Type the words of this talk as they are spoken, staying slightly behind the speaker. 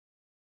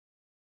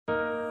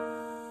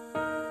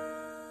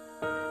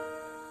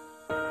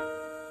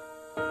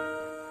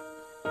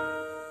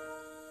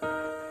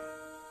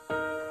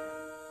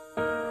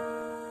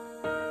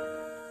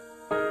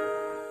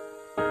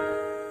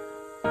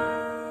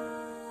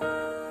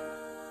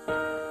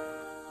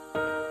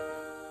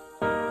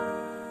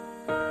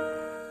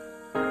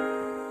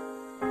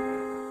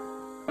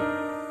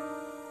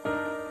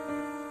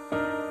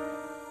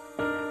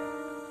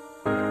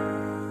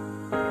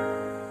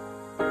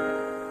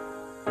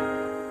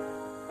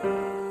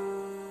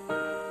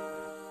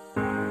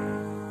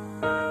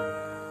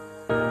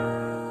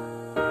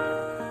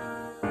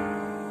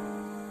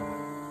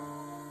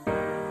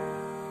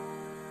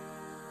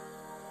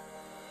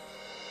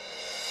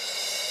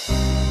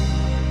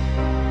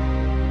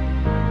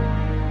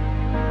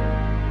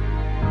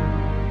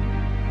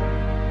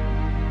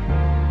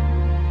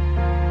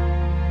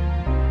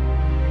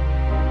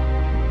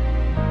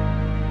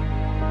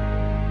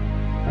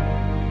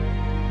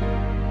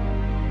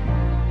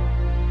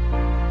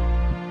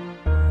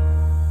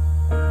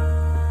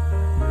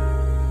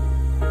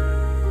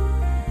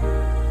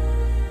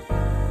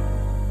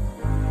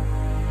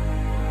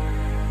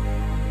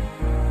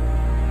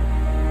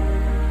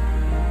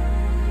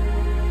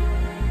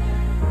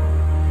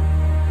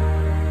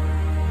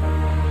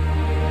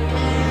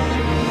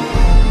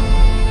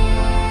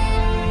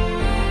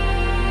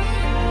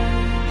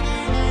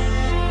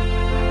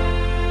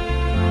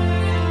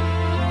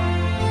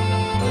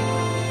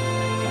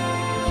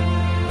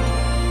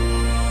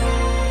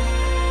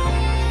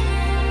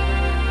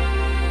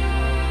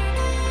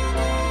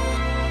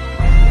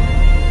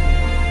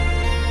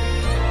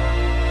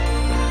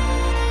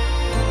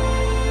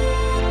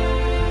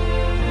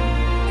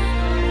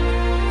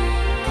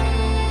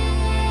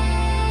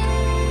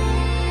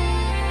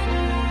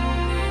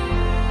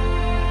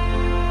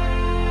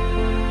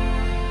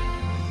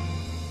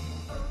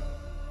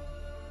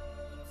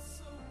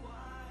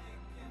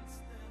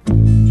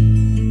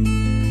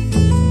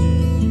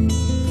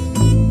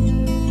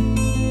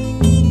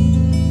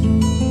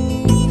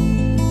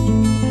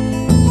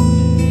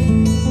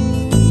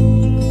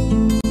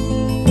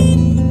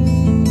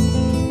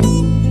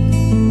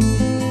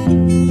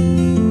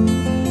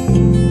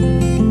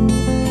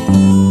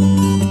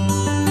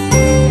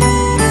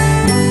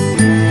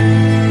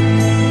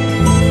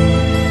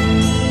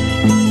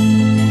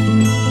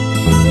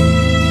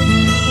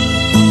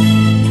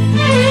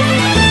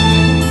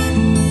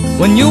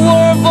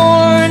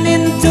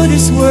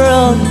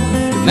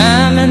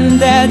mom and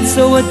dad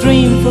saw a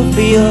dream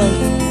fulfilled,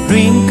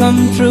 dream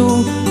come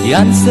true, the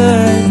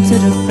answer to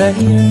the prayer.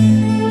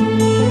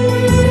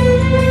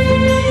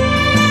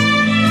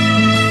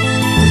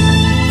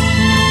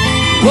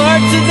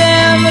 Were to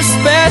them a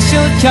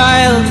special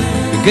child,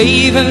 you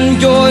gave him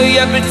joy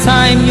every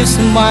time you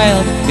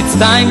smiled. It's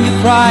time you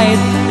cried,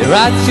 they're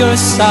at your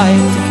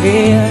side to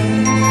care.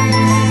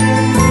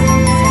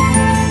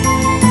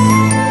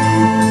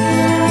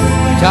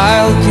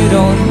 Child, you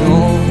don't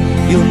know,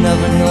 you'll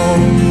never know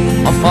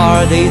how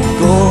far they'd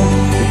go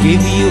to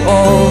give you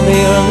all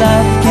their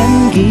love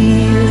can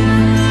give.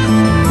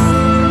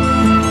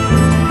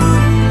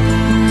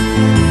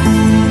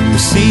 To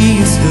see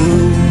you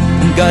through,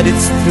 and God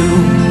it's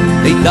true,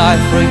 they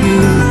die for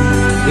you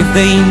if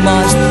they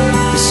must,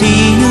 to see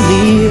you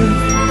live.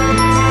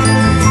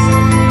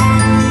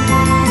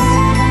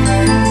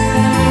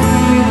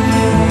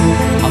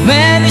 How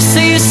many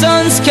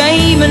seasons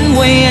came and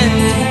went,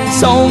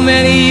 so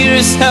many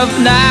years have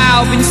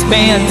now been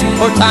spent,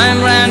 for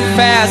time ran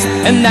fast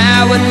and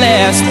now at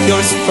last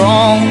you're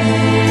strong.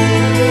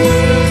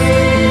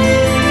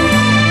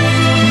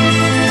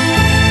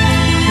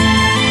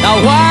 Now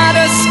what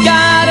has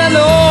gotten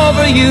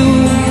over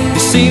you? You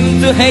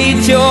seem to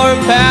hate your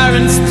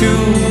parents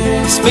too.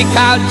 Speak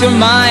out your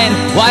mind,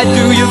 why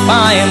do you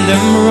find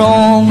them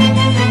wrong?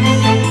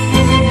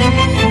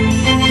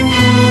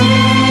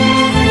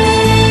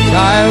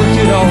 Child,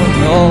 you don't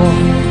know,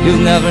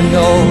 you'll never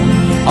know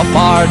how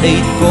far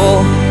they'd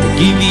go to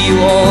give you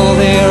all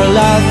their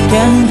love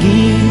can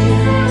give.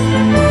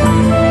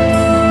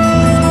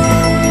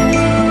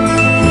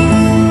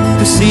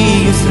 To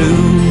see you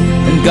through,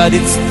 and God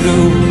it's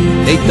true,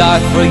 they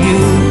die for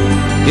you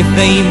if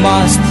they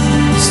must,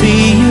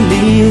 see you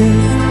live.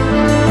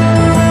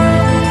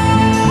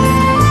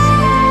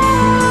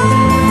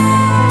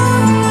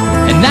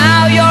 And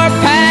now your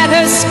path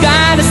has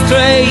gone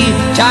astray.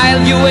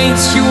 Child, you ain't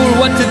sure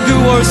what to do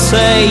or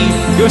say.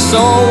 You're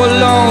so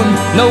alone,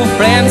 no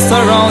friends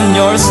are on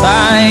your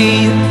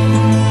side.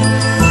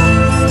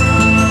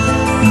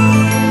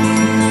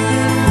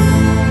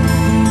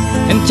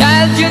 And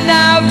child, you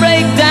now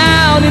break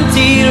down in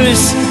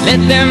tears.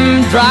 Let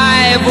them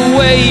drive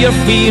away your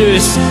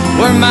fears.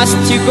 Where must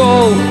you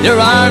go? Their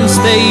arms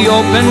stay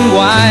open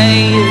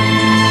wide.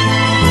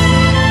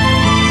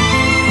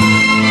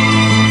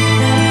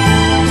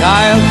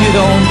 Child, you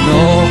don't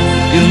know,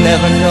 you'll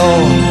never know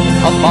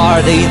how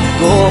far they'd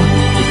go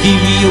to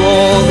give you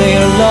all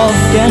their love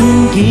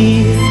can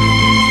give.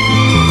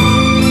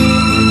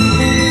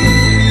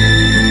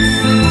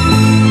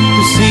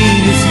 To see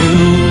you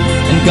through,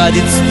 and God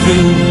it's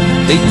true,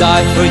 they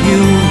die for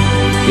you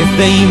if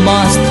they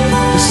must,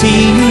 to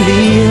see you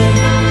live.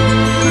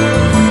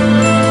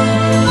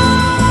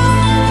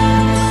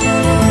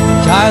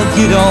 Child,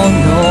 you don't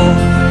know,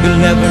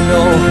 you'll never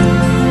know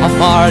how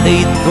far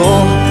they'd go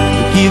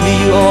to give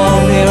you all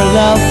their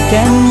love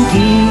can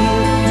give.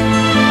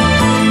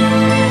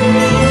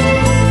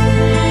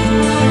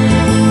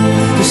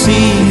 To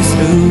see you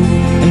through,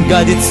 and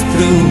God it's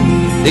true,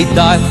 they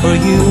die for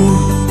you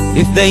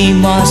if they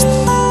must,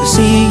 to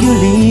see you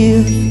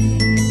live.